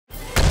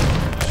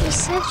She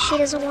said she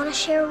doesn't want to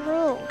share a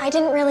room. I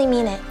didn't really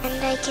mean it.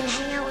 And I can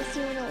hang out with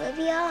you and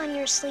Olivia on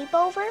your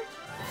sleepover?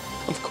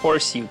 Of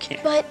course you can.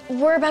 But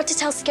we're about to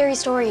tell scary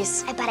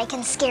stories. I bet I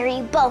can scare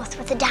you both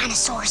with a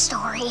dinosaur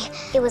story.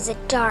 It was a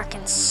dark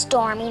and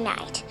stormy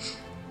night.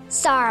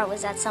 Saara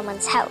was at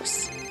someone's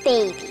house,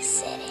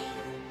 babysitting.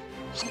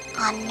 An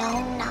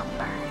unknown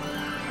number.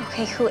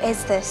 Okay, who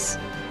is this?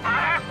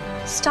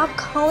 Stop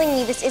calling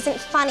me. This isn't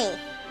funny.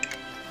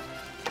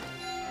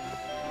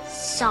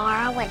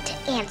 Saara went to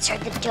answer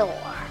the door.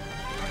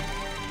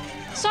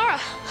 Saara!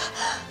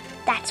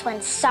 That's when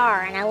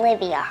Saara and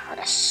Olivia heard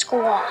a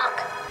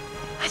squawk.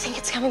 I think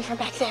it's coming from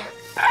back there.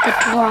 The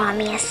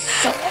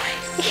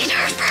Dromaeosaurus. Eat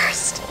her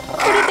first.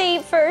 Who did they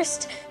eat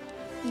first?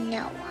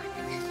 No one.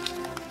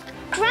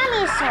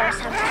 Dromaeosaurus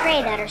have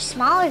prey that are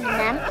smaller than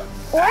them,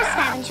 or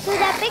scavenge food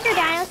that bigger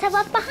dinos have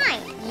left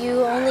behind.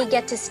 You only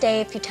get to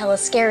stay if you tell a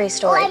scary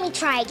story. Let me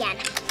try again.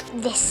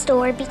 This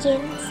story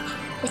begins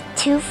with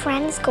two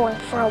friends going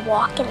for a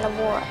walk in the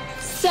woods.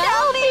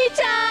 Selfie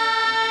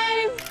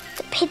time!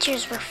 The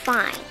pictures were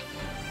fine.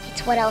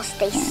 It's what else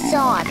they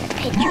saw in the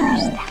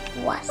pictures that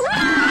wasn't.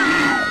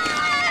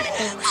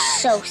 They were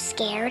so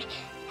scared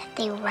that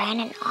they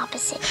ran in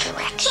opposite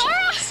directions.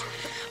 Saara!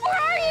 Where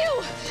are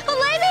you?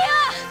 Olivia!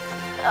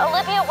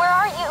 Olivia, where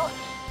are you?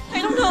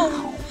 I don't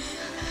know.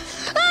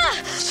 Ah!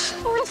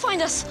 Oh, it'll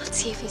find us. Let's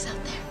see if he's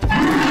out there.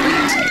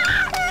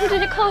 Who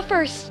did it call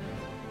first?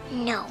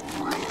 No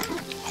one.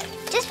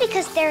 Just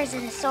because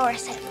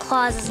Therizinosaurus had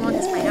claws as long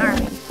as my arm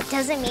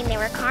doesn't mean they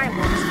were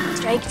carnivores.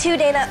 Strike two,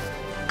 Dana.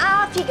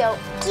 Off you go.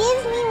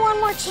 Give me one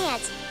more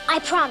chance. I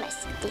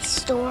promise. This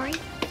story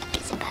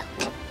is about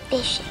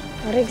fishing.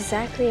 What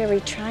exactly are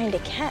we trying to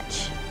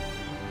catch?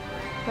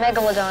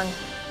 Megalodon.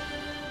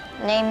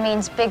 Name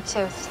means big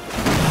tooth.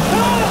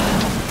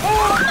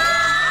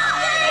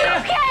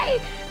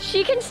 Okay,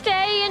 she can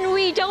stay and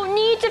we don't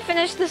need to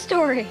finish the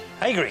story.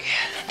 I agree.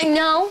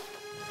 No.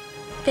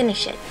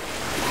 Finish it.